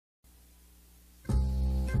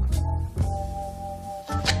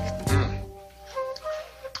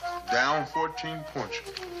down 14 points.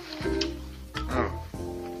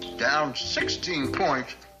 Down 16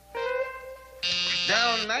 points.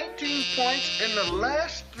 Down 19 points in the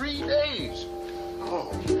last 3 days.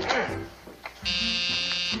 Oh, man.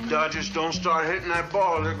 Dodgers don't start hitting that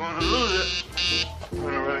ball, they're going to lose it.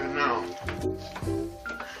 Right now.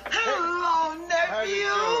 Hello, nephew.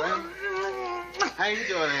 How you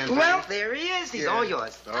doing, Anthony? Well, there he is. He's all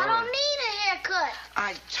yours. I don't need a haircut.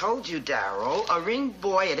 I told you, Darryl, a ring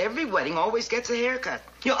boy at every wedding always gets a haircut.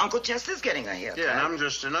 Your Uncle Chester's getting a haircut. Yeah, and I'm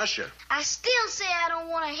just an usher. I still say I don't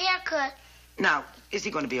want a haircut. Now, is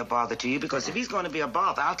he going to be a bother to you? Because if he's going to be a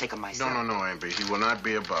bother, I'll take him myself. No, Amber. He will not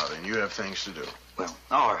be a bother, and you have things to do. Well,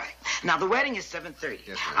 all right. Now, the wedding is 7:30.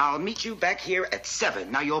 Yes, ma'am. I'll meet you back here at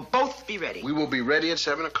 7. Now, you'll both be ready. We will be ready at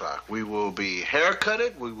 7 o'clock. We will be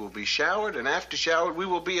haircutted, we will be showered, and after showered, we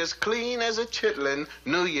will be as clean as a chitlin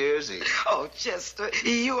New Year's Eve. Oh, Chester,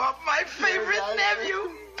 you are my favorite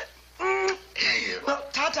nephew. Thank you. Well,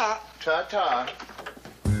 ta-ta. Ta-ta.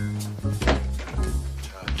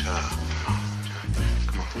 Ta-ta.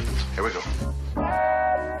 Come on. Here we go.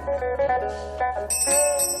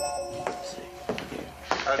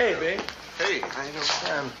 Hey, babe. Hey, how you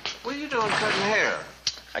doing? What are you doing cutting hair?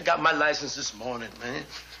 I got my license this morning, man.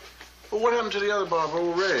 Well, what happened to the other barber,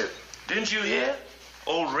 Old Red? Didn't you hear?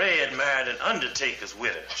 Old Red married an undertaker's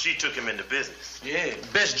widow. She took him into business. Yeah,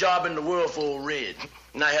 best job in the world for old Red.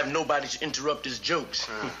 And I have nobody to interrupt his jokes.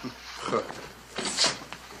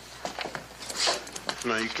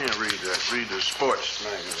 No, you can't read that. Read the sports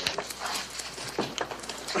magazine.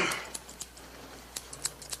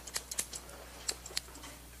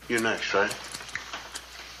 You're next, right?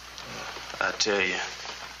 I tell you,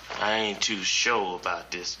 I ain't too sure about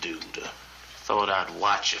this dude. Thought I'd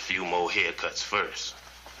watch a few more haircuts first.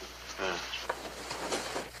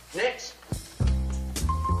 Next.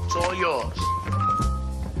 It's all yours.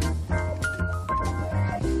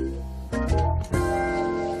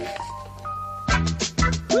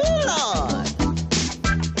 Lord.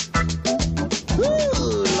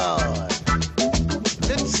 Ooh, Lord.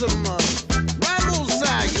 It's some Bible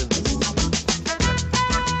science.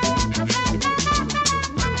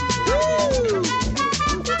 Ooh.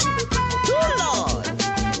 Ooh, Lord.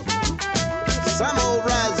 Sun will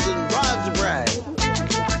rise and rise bright.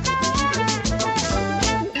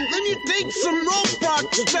 Then you take some rope rock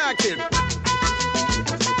stacking.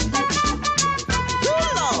 Ooh,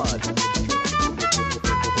 Lord.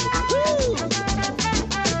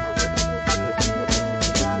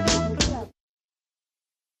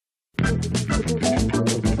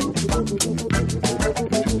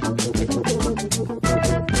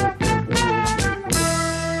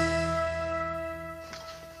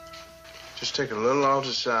 Just take a little off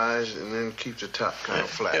the sides and then keep the top kind of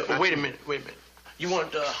flat. Wait a minute. You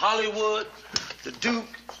want the Hollywood, the Duke,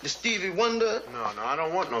 the Stevie Wonder? No, I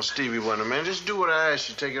don't want no Stevie Wonder, man. Just do what I asked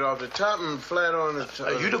you. Take it off the top and flat on the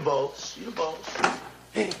top. You the boss.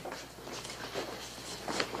 Hey.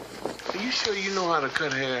 Are you sure you know how to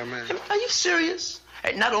cut hair, man? Are you serious?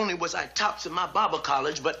 Hey, not only was I tops in my barber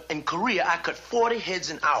college, but in Korea, I cut 40 heads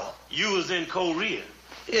an hour. You was in Korea.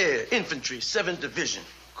 Yeah, infantry, 7th Division.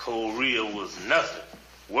 Korea was nothing.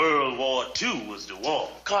 World War II was the war.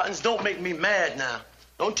 Cartons, don't make me mad now.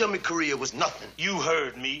 Don't tell me Korea was nothing. You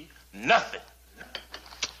heard me. Nothing.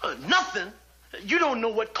 Nothing? You don't know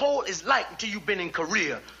what cold is like until you've been in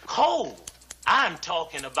Korea. Cold? I'm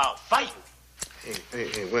talking about fighting. Hey,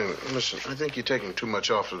 wait a minute. Listen, I think you're taking too much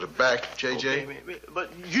off of the back, JJ. Okay,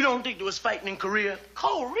 but you don't think there was fighting in Korea?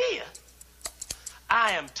 Korea?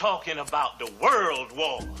 I am talking about the World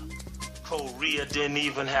War. Korea didn't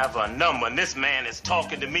even have a number, and this man is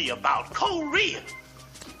talking to me about Korea.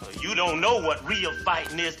 You don't know what real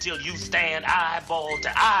fighting is till you stand eyeball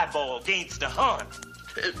to eyeball against the Hun.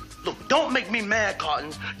 Look, don't make me mad,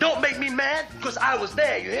 Cartons. Don't make me mad, because I was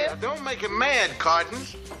there, you hear? Now, don't make him mad,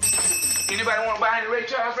 Cartons. Anybody want to buy any Ray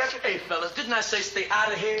Charles record? Hey, fellas, didn't I say stay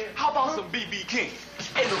out of here? How about some B.B. King?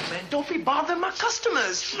 Hey, look, man, don't be bothering my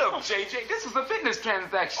customers. Look, JJ, this is a business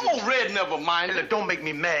transaction. Oh, Red never mind. Hey, look, don't make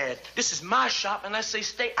me mad. This is my shop, and I say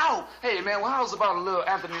stay out. Hey, man, well, how's about a little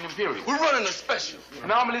Anthony Imperial? We're running a special.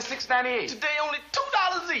 Normally $6.98. Today, only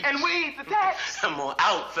 $2 each. And we eat the tax. Come on,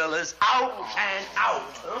 out, fellas. Out and out.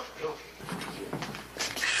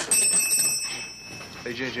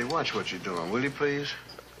 Hey, JJ, watch what you're doing, will you, please?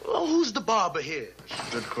 Well, who's the barber here?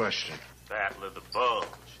 Good question. Battle of the Bulge,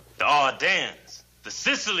 the Ardennes, the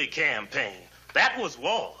Sicily campaign. That was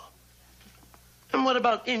war. And what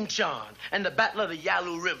about Incheon and the Battle of the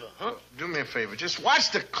Yalu River, huh? Do me a favor. Just watch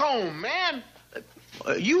the comb, man.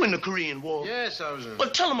 You in the Korean War? Yes, I was in. Well,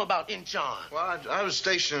 tell them about Incheon. Well, I was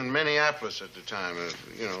stationed in Minneapolis at the time.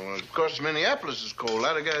 Of course, Minneapolis is cold. A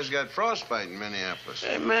lot of guys got frostbite in Minneapolis.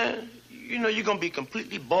 Hey, man, you know you're going to be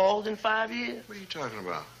completely bald in 5 years? What are you talking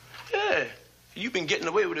about? Yeah. You've been getting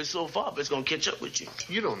away with it so far, but it's going to catch up with you.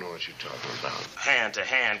 You don't know what you're talking about.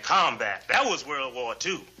 Hand-to-hand combat. That was World War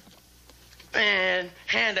II. Man,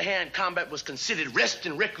 hand-to-hand combat was considered rest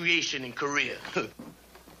and recreation in Korea.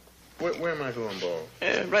 Where am I going, Ball?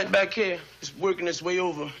 Yeah, right back here. It's working its way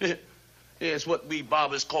over. Yeah, it's what we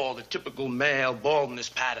barbers call the typical male baldness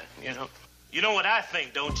pattern, you know? You know what I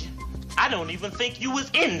think, don't you? I don't even think you was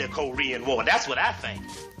in the Korean War. That's what I think.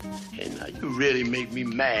 Hey, now, you really make me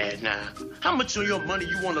mad now. How much of your money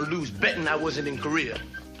you want to lose betting I wasn't in Korea?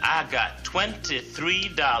 I got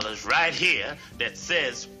 $23 right here that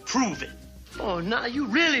says prove it. Oh, now you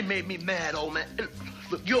really made me mad, old man.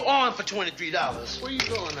 Look, you're on for $23. Where you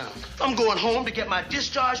going now? I'm going home to get my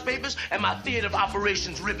discharge papers and my theater of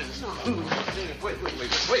operations ribbons. Wait,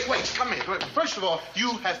 come here. Wait. First of all,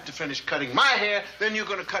 you have to finish cutting my hair, then you're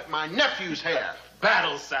going to cut my nephew's hair.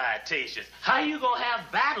 Battle citations. How you gonna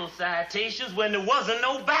have battle citations when there wasn't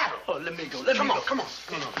no battle? Oh, let me go. Come on.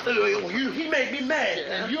 He made me mad.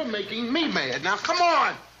 And you're making me mad. Now, come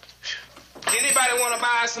on. Anybody want to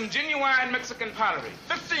buy some genuine Mexican pottery?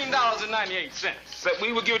 $15.98. But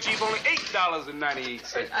we will give it to you for only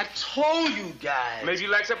 $8.98. I told you guys. Maybe you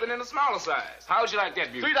like something in a smaller size. How would you like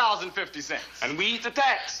that, Beauty? $3.50. And we eat the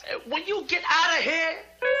tax. When you get out of here...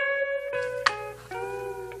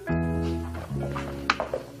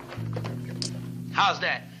 How's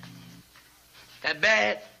that? That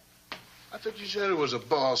bad? I thought you said it was a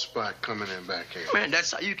bald spot coming in back here. Man,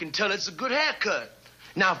 that's how you can tell it's a good haircut.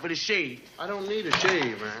 Now for the shave. I don't need a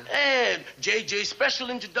shave, man. And JJ special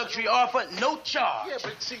introductory offer, no charge. Yeah,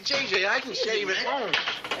 but see, JJ, I can shave at home.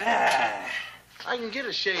 I can get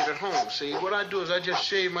a shave at home, see. What I do is I just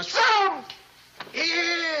shave my...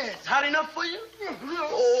 Yeah, it's hot enough for you?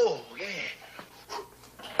 Oh, yeah.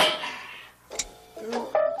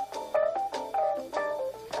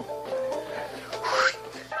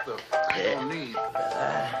 Look, I don't need...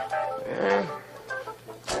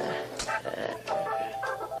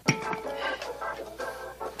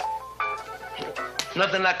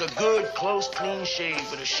 Nothing like a good, close, clean shave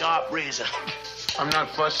with a sharp razor. I'm not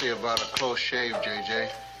fussy about a close shave, JJ.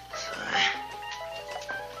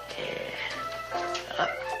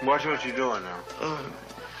 Watch what you're doing now.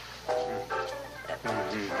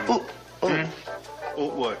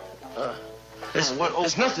 What?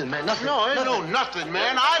 It's nothing, man. Nothing. No, it ain't no nothing,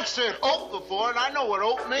 man. I've said oat before, and I know what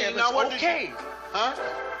oat means. Yeah, now, what okay. Did you... Huh?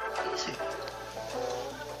 Easy.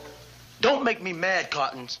 Don't make me mad,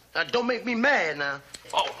 Cottons. Now, don't make me mad now.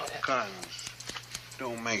 Oh, Cottons,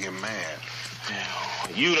 don't make him mad.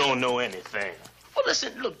 you don't know anything. Well,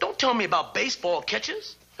 listen, look, don't tell me about baseball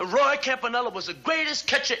catchers. Roy Campanella was the greatest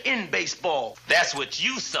catcher in baseball. That's what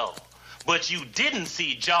you saw. But you didn't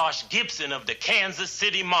see Josh Gibson of the Kansas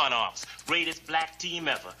City Monarchs, greatest black team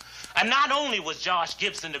ever. And not only was Josh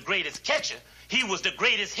Gibson the greatest catcher, he was the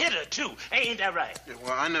greatest hitter, too. Ain't that right? Yeah,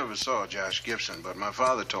 well, I never saw Josh Gibson, but my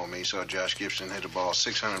father told me he saw Josh Gibson hit a ball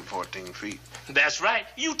 614 feet. That's right.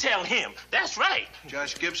 You tell him. That's right.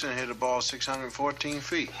 Josh Gibson hit a ball 614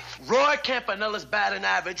 feet. Roy Campanella's batting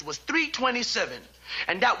average was .327.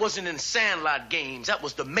 And that wasn't in Sandlot games. That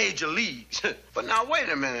was the major leagues. But now, wait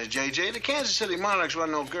a minute, JJ. The Kansas City Monarchs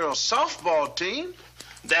wasn't no girls' softball team.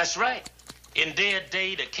 That's right. In their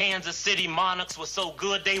day, the Kansas City Monarchs were so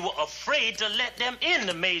good they were afraid to let them in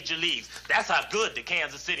the major leagues. That's how good the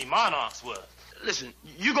Kansas City Monarchs were. Listen,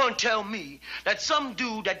 you gonna tell me that some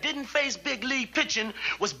dude that didn't face big league pitching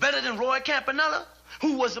was better than Roy Campanella,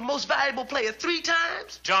 who was the most valuable player 3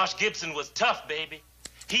 times? Josh Gibson was tough, baby.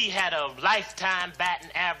 He had a lifetime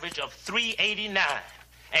batting average of .389.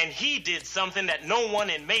 And he did something that no one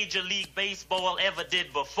in Major League Baseball ever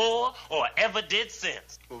did before or ever did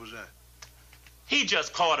since. What was that? He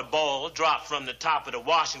just caught a ball dropped from the top of the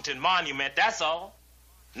Washington Monument, that's all.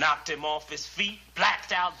 Knocked him off his feet,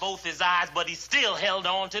 blacked out both his eyes, but he still held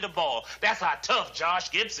on to the ball. That's how tough Josh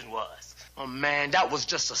Gibson was. Oh, man, that was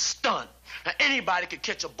just a stunt. Now, anybody could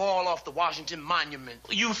catch a ball off the Washington Monument.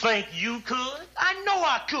 You think you could? I know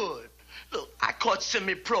I could. Look, I caught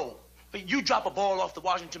semi-pro. But you drop a ball off the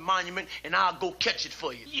Washington Monument, and I'll go catch it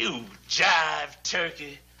for you. You jive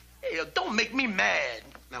turkey. Hey, don't make me mad.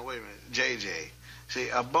 Now, wait a minute. JJ, see,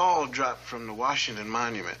 a ball dropped from the Washington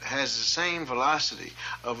Monument has the same velocity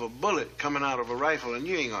of a bullet coming out of a rifle, and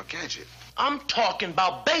you ain't gonna catch it. I'm talking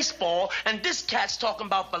about baseball, and this cat's talking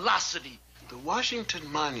about velocity. The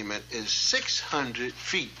Washington Monument is 600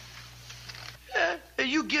 feet.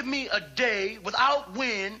 You give me a day without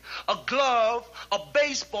wind, a glove, a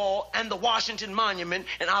baseball, and the Washington Monument,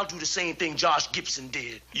 and I'll do the same thing Josh Gibson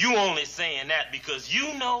did. You only saying that because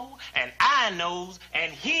you know, and I knows,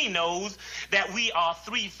 and he knows that we are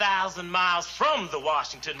 3,000 miles from the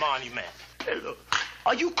Washington Monument. Hey, look,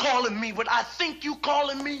 are you calling me what I think you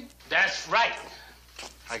calling me? That's right.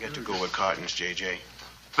 I got to go with Cartons, JJ.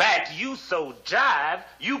 Fact, you so jive,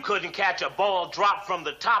 you couldn't catch a ball drop from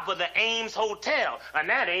the top of the Ames Hotel, and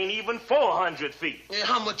that ain't even 400 feet. And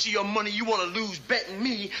how much of your money you want to lose betting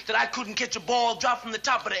me that I couldn't catch a ball drop from the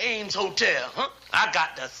top of the Ames Hotel, huh? I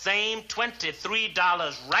got the same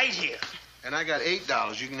 $23 right here. And I got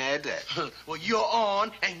 $8. You can add that. Well, you're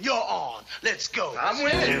on, and you're on. Let's go. I'm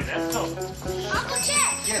with you. Let's go. Uncle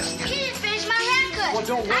Chet. Yes. He didn't finish my haircut. Well,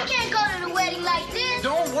 don't worry. I can't go to the wedding like this.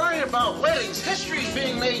 Don't worry about weddings. History's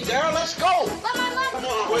being made, Daryl. Let's go. But my mother... Come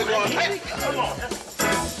on, we're going. Hey, Come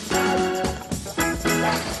on.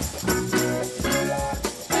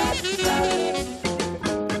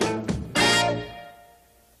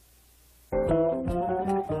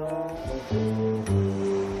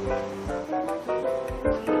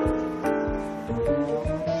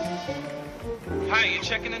 Hi, you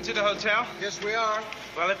checking into the hotel? yes, we are.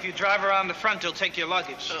 Well, if you drive around the front, they'll take your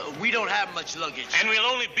luggage. We don't have much luggage. And we'll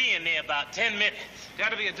only be in there about 10 minutes.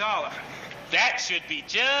 That'll be $1. That should be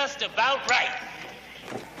just about right.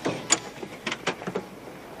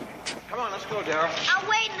 Come on, let's go, Daryl. I'll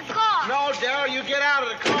wait in the car. No, Daryl, you get out of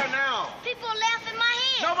the car now. People laugh in my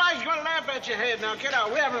head. Nobody's going to laugh at your head now. Get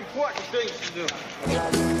out. We have important things to do.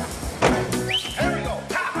 Here we go.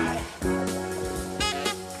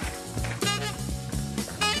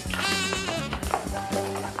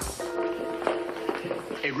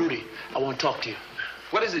 Hey, Rudy, I want to talk to you.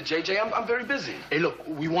 What is it, JJ? I'm very busy. Hey, look,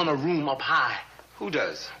 we want a room up high. Who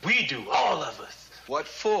does? We do, all of us. What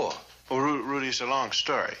for? Well, Rudy, it's a long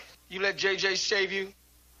story. You let JJ shave you?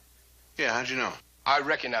 Yeah, how'd you know? I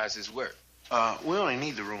recognize his work. We only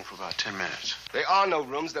need the room for about 10 minutes. There are no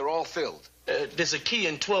rooms. They're all filled. There's a key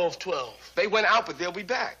in 1212. They went out, but they'll be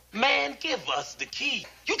back. Man, give us the key.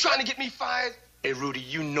 You trying to get me fired? Hey, Rudy,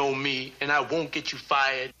 you know me, and I won't get you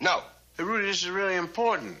fired. No. Hey, Rudy, this is really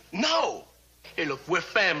important. No. Hey, look, we're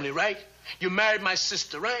family, right? You married my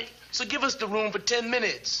sister, right? So give us the room for 10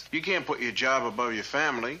 minutes. You can't put your job above your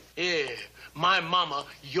family. Yeah, my mama,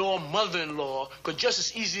 your mother-in-law, could just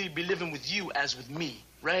as easily be living with you as with me,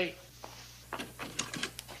 right?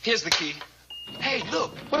 Here's the key. Hey,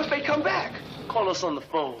 look. What if they come back? Call us on the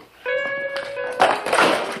phone.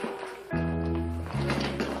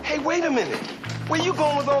 Hey, wait a minute. Where you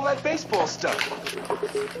going with all that baseball stuff?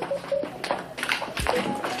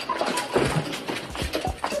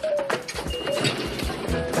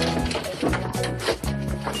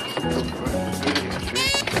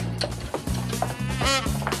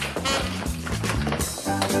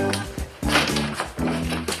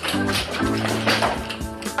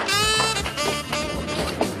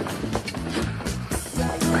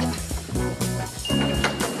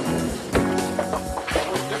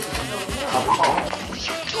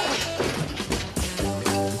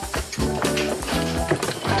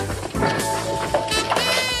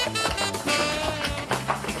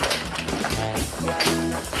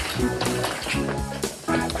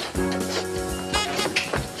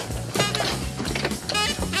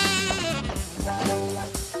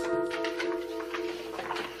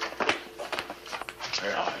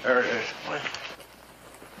 There it is.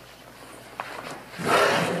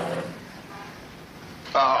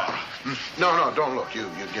 No, don't look. You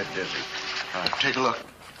get dizzy. Take a look.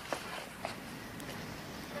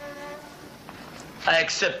 I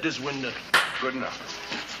accept this window. Good enough.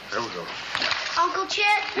 There we go. Uncle Chet,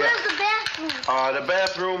 where's the bathroom? The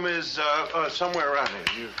bathroom is somewhere around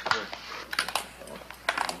here.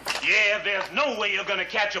 Yeah, there's no way you're gonna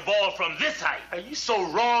catch a ball from this height. Are you so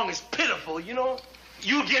wrong? It's pitiful, you know?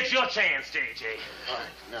 You get your chance, JJ. All right,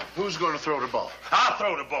 now, who's going to throw the ball? I'll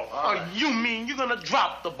throw the ball. Oh, you mean you're gonna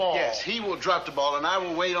drop the ball? Yes, he will drop the ball, and I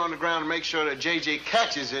will wait on the ground to make sure that JJ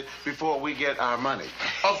catches it before we get our money.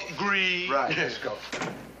 Agreed. Right, let's go.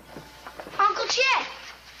 Uncle Chet,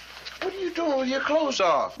 What are you doing with your clothes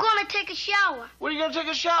off? gonna take a shower. What are you going to take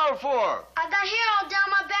a shower for? I got hair all down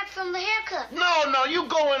my back from the haircut. No, you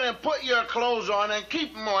go in and put your clothes on and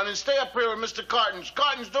keep them on and stay up here with Mr. Cartons.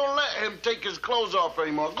 Cartons, don't let him take his clothes off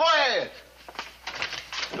anymore. Go ahead.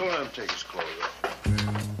 Don't let him take his clothes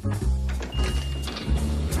off.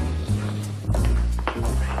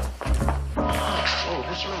 Oh,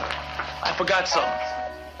 what's wrong? I forgot something.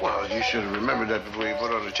 Well, you should have remembered that before you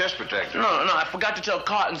put on the chest protector. No, I forgot to tell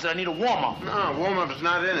Cartons that I need a warm-up. No, warm-up is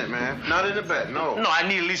not in it, man. Not in the bet, no. No, I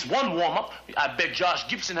need at least one warm-up. I bet Josh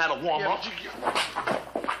Gibson had a warm-up.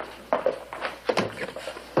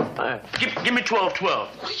 Give me 12-12.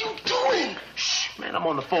 What are you doing? Shh, man, I'm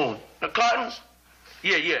on the phone. Now, Cartons?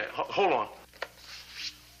 Yeah, hold on.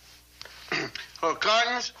 Oh,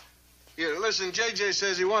 Cartons? Yeah, listen, JJ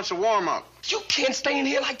says he wants a warm-up. You can't stay in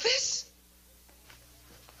here like this.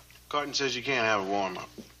 Carton says you can't have a warm-up.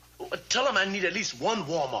 Tell him I need at least one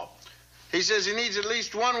warm-up. He says he needs at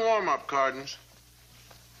least one warm-up, Cartons.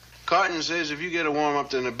 Carton says if you get a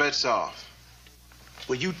warm-up, then the bet's off.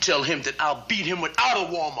 Well, you tell him that I'll beat him without a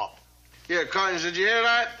warm-up. Yeah, Cartons, did you hear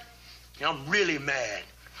that? Yeah, I'm really mad.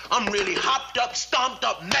 I'm really hopped up, stomped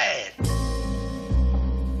up mad.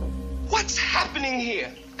 What's happening here?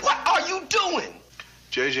 What are you doing?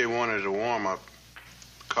 JJ wanted a warm-up.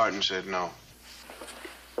 Carton said no.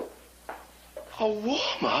 A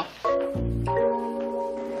warm-up?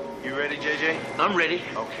 You ready, JJ? I'm ready.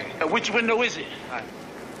 Okay. Which window is it?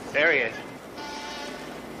 There he is.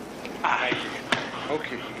 Aye.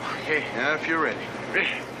 Okay. Yeah, if you're ready.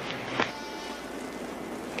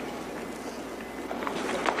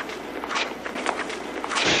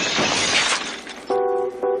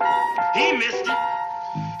 He missed it.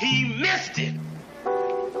 He missed it.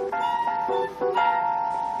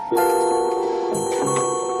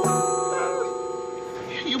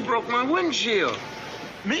 You broke my windshield.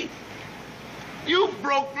 Me? You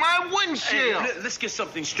broke my windshield. Hey, let's get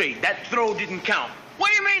something straight. That throw didn't count. What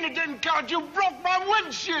do you mean it didn't count? You broke my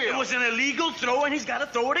windshield. It was an illegal throw, and he's got to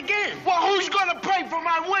throw it again. Well, who's going to pay for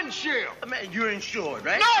my windshield? Man, you're insured,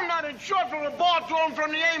 right? No, I'm not insured for the ball thrown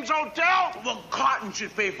from the Ames Hotel. Well, Carton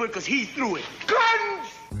should pay for it because he threw it. Carton!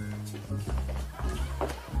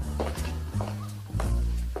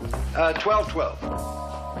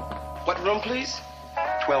 12-12. What room, please?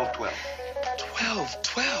 12-12.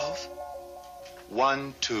 12-12?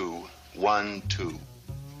 1-2-1-2.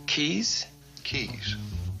 Keys? Keys.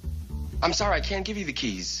 I'm sorry, I can't give you the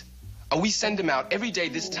keys. We send them out every day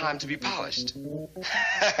this time to be polished.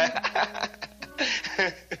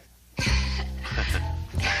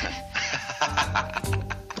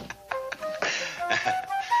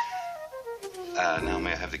 Now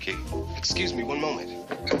may I have the key? Excuse me, one moment.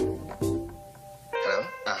 Hello?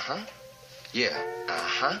 Uh-huh. Yeah.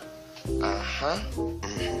 Uh-huh. Uh-huh.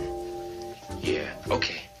 Mm-hmm. Yeah,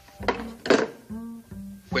 okay.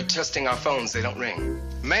 We're testing our phones. They don't ring.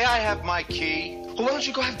 May I have my key? Well, why don't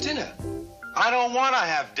you go have dinner? I don't want to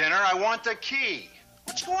have dinner. I want the key.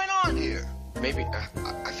 What's going on here? Maybe,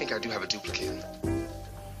 I think I do have a duplicate.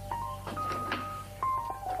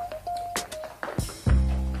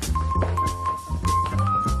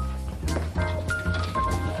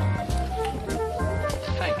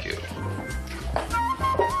 Thank you.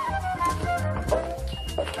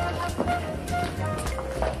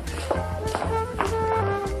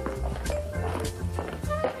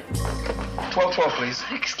 Please.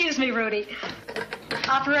 Excuse me, Rudy.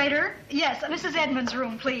 Operator? Yes, Mrs. Edmonds'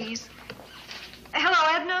 room, please. Hello,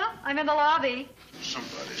 Edna. I'm in the lobby.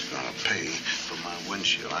 Somebody's gonna pay for my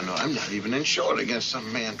windshield. I know I'm not even insured against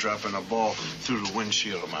some man dropping a ball through the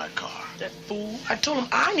windshield of my car. That fool. I told him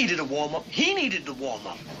I needed a warm-up. He needed the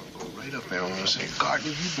warm-up. I'll go right up there and say, Gardner,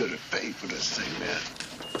 you better pay for this thing, man.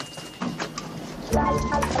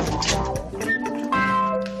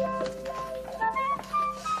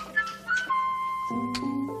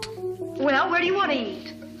 Well, where do you want to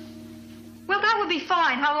eat? Well, that would be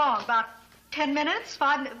fine. How long? About 10 minutes?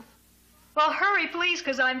 5 minutes? Well, hurry, please,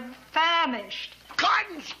 because I'm famished.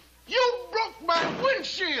 Cartons, you broke my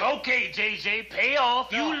windshield. Okay, JJ, pay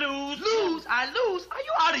off. You lose. Lose? I lose? Are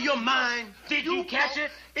you out of your mind? Did you catch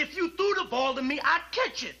it? If you threw the ball to me, I'd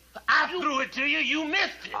catch it. I threw it to you. You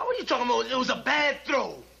missed it. Oh, what are you talking about? It was a bad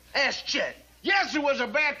throw. Ask Chet. Yes, it was a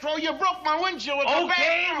bad throw. You broke my windshield with a bad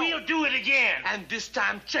Okay, throw. we'll do it again. And this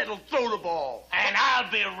time, Chet'll throw the ball. And I'll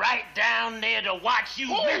be right down there to watch you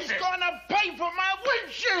miss Who's it. gonna pay for my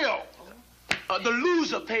windshield? The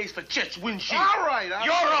loser pays for Chet's windshield. All right.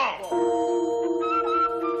 You're wrong.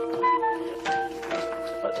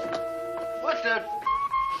 What the?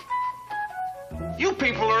 You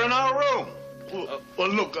people are in our room. Well,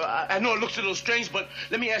 look, I know it looks a little strange, but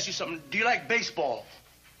let me ask you something. Do you like baseball?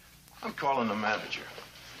 I'm calling the manager.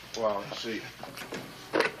 Well, see.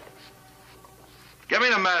 Give me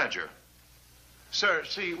the manager. Sir,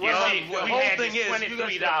 see, You see, the we whole had thing this is,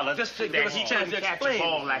 $23 just to that give us a he chance to couldn't catch a explain.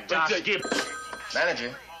 ball like Josh Gibson.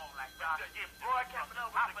 Manager?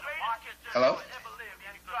 Hello?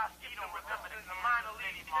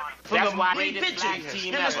 from That's the why green they just pitcher. black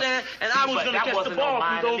team You understand? And I was But going to that catch the wasn't no ball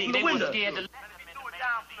minor from league. the They was window. scared to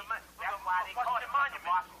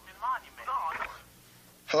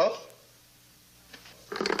Hello?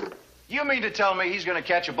 You mean to tell me he's going to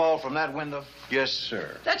catch a ball from that window? Yes,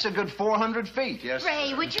 sir. That's a good 400 feet. Yes,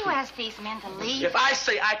 Ray, sir. would you ask these men to leave? If I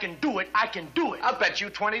say I can do it, I can do it. I'll bet you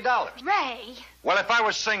 $20. Ray. Well, if I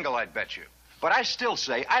was single, I'd bet you. But I still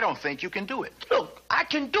say I don't think you can do it. Look, I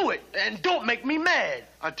can do it, and don't make me mad.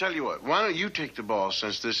 I tell you what, why don't you take the ball,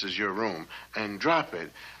 since this is your room, and drop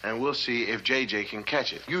it, and we'll see if JJ can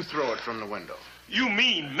catch it. You throw it from the window. You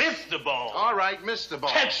mean miss the ball? All right, miss the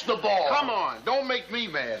ball. Catch the ball. Come on, don't make me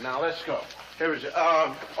mad. Now, let's go. Here is it.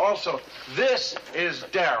 Also, this is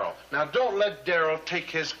Darryl. Now, don't let Darryl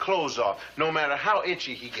take his clothes off, no matter how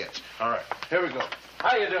itchy he gets. All right, here we go.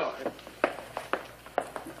 How you doing?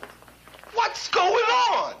 What's going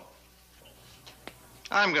on?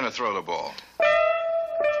 I'm going to throw the ball.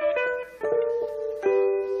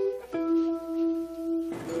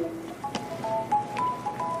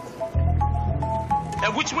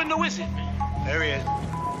 And which window is it? There he is.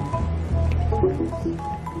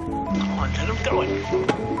 Come on, let him throw it.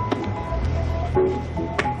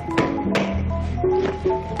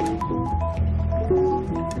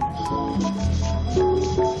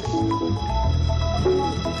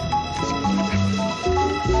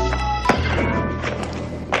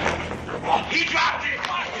 He dropped it.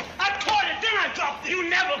 I caught it, then I dropped it. You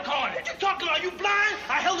never caught it. What you talking about? You blind?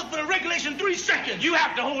 I held it for the regulation 3 seconds. You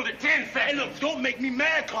have to hold it 10 seconds. Hey, look, don't make me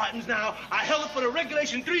mad, Cartons, now. I held it for the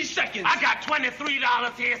regulation 3 seconds. I got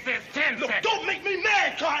 $23 here, says 10 Look, seconds. don't make me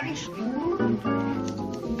mad, Cartons.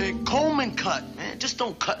 Hey, comb and cut, man. Just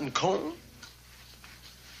don't cut and comb.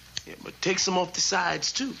 Yeah, but take some off the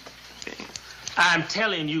sides, too. Yeah. I'm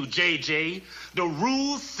telling you, JJ, the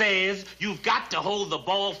rule says you've got to hold the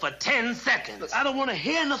ball for 10 seconds. Look, I don't want to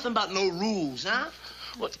hear nothing about no rules, huh?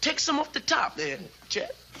 Well, take some off the top there,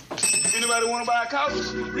 Chet. Anybody want to buy a couch?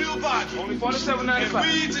 Real vodka. Only $47.95.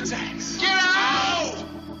 Weeds and tax. Get out!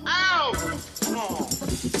 Out! Oh.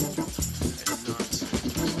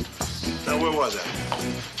 Now, where was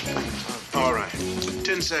I? All right.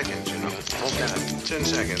 10 seconds, you know. Okay. 10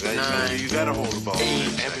 seconds. Nine. You got to hold the ball.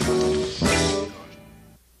 8.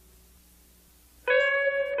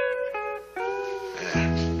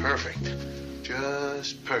 Perfect.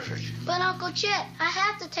 Just perfect. But Uncle Chet, I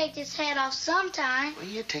have to take this hat off sometime. Well,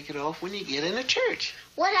 you take it off when you get in the church.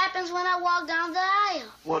 What happens when I walk down the aisle?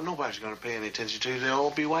 Well, nobody's going to pay any attention to you. They'll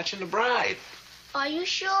all be watching the bride. Are you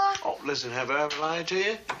sure? Oh, listen, have I ever lied to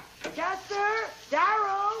you? Yes, sir.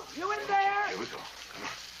 Darryl, you in there? Here we go.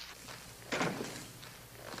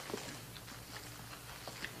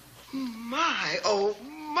 Come on. My, oh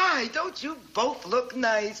my, don't you both look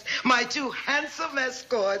nice? My two handsome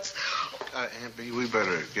escorts. Aunt B, we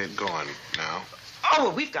better get going now. Oh,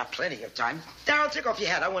 well, we've got plenty of time. Darryl, take off your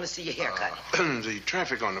hat. I want to see your haircut. The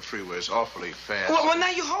traffic on the freeway is awfully fast. Well, now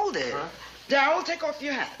you hold it. Huh? Darryl, take off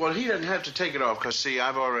your hat. Well, he doesn't have to take it off, because, see,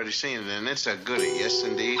 I've already seen it, and it's a goodie. Yes,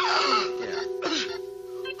 indeed. Yeah.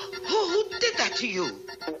 Who did that to you?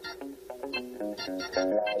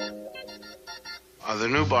 The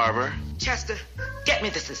new barber. Chester, get me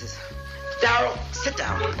the scissors. Darryl, sit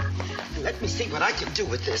down. And let me see what I can do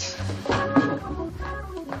with this.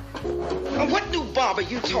 What new barber are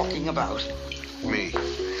you talking about? Me.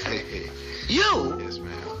 You? Yes,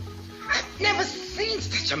 ma'am. I've never seen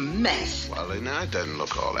such a mess. Well, now, it doesn't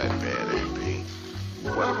look all that bad, Aunt B.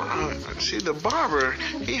 Well, see, the barber,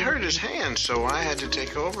 he hurt his hand, so I had to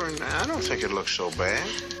take over, and I don't think it looks so bad.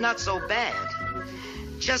 Not so bad.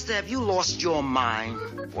 Chester, have you lost your mind?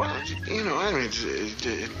 Well, you know, I mean,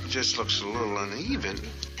 it just looks a little uneven.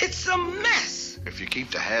 It's a mess. If you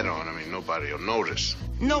keep the hat on, I mean, nobody will notice.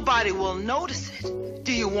 Nobody will notice it.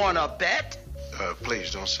 Do you want to bet?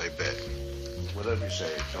 Please, don't say bet. Whatever you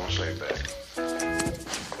say, don't say bet.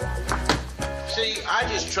 See, I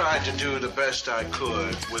just tried to do the best I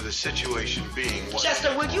could with the situation being what...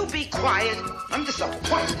 Chester, will you be quiet? I'm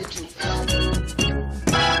disappointed in you.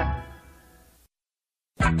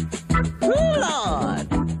 Oh, Lord.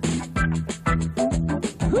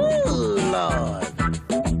 Oh, Lord.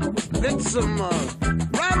 Let's some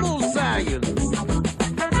rival science.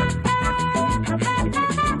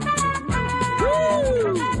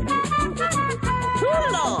 Oh,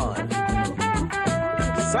 Lord.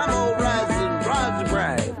 Sun will rise and rise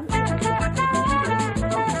bright.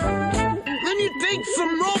 Then you take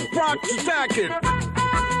some rope rock to tack it.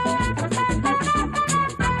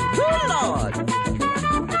 Oh, Lord.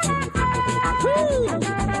 Woo!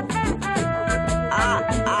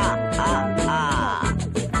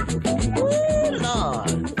 Ooh,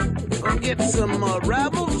 Lord. I'll get some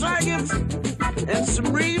rabble dragon. and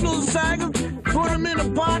some motorcycles. Put them in a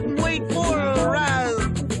pot and wait for it to rise.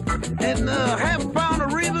 And a half pound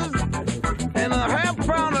of Ritas and a half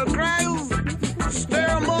pound of crackers. Stir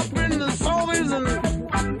them up in the salters and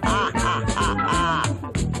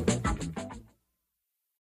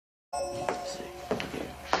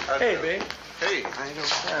Hey, babe. Hey, how you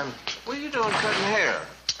doing? What are you doing cutting hair?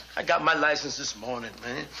 I got my license this morning,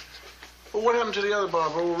 man. Well, what happened to the other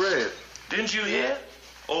barber, Old Red? Didn't you hear?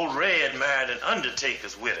 Old Red married an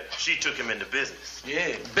undertaker's widow. She took him into business.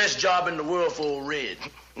 Yeah, best job in the world for old Red.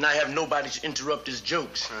 And I have nobody to interrupt his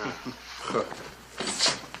jokes.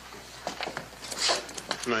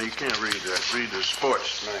 No, you can't read that. Read the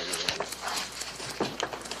sports magazine.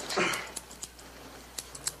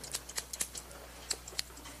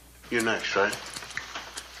 You're next, right?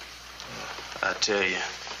 I tell you,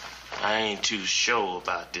 I ain't too sure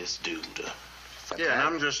about this dude. Yeah, and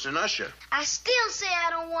I'm just an usher. I still say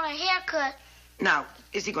I don't want a haircut. Now,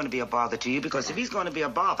 is he going to be a bother to you? Because if he's going to be a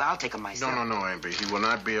bother, I'll take him myself. No, Aunt B. He will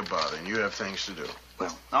not be a bother, and you have things to do.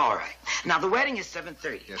 Well, all right. Now, the wedding is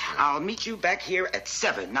 7:30. Yes, ma'am. I'll meet you back here at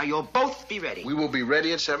 7. Now, you'll both be ready. We will be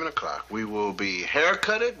ready at 7 o'clock. We will be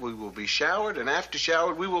haircutted, we will be showered, and after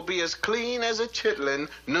showered, we will be as clean as a chitlin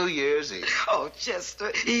New Year's Eve. Oh,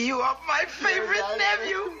 Chester, you are my favorite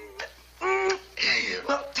nephew. Thank you.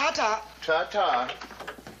 Well, ta-ta. Ta-ta.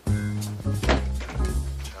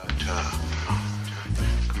 Ta-ta.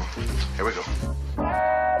 Come on. Here we go.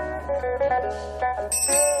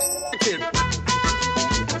 Good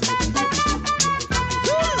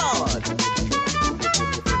Lord.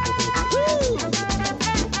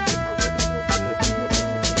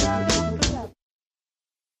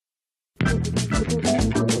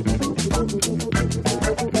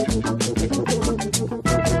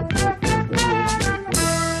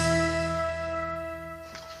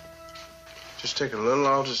 Just take a little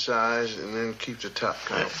off the sides and then keep the top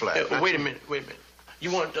kind of flat. Wait a minute.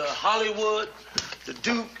 You want the Hollywood, the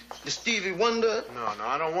Duke, the Stevie Wonder? No,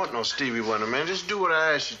 I don't want no Stevie Wonder, man. Just do what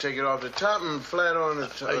I asked you. Take it off the top and flat on the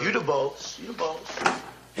top. You the boss. You the boss.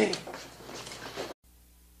 Hey.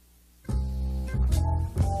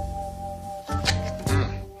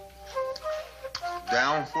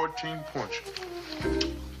 Down 14 points.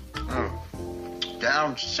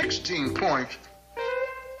 Down 16 points.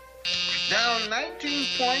 Down 19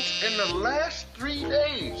 points in the last 3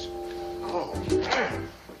 days. Oh, man.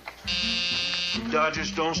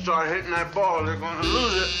 Dodgers don't start hitting that ball, they're going to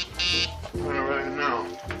lose it. Right now.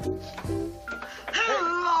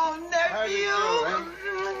 Hello, nephew.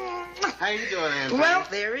 How you doing, Anthony? Well,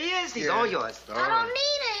 there he is. He's all yours. I don't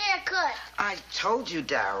need a haircut. I told you,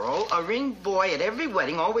 Darryl, a ring boy at every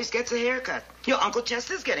wedding always gets a haircut. Your Uncle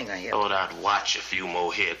Chester's getting a haircut. Thought I'd watch a few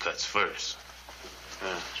more haircuts first.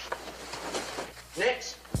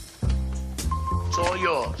 Next. It's all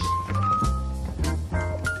yours.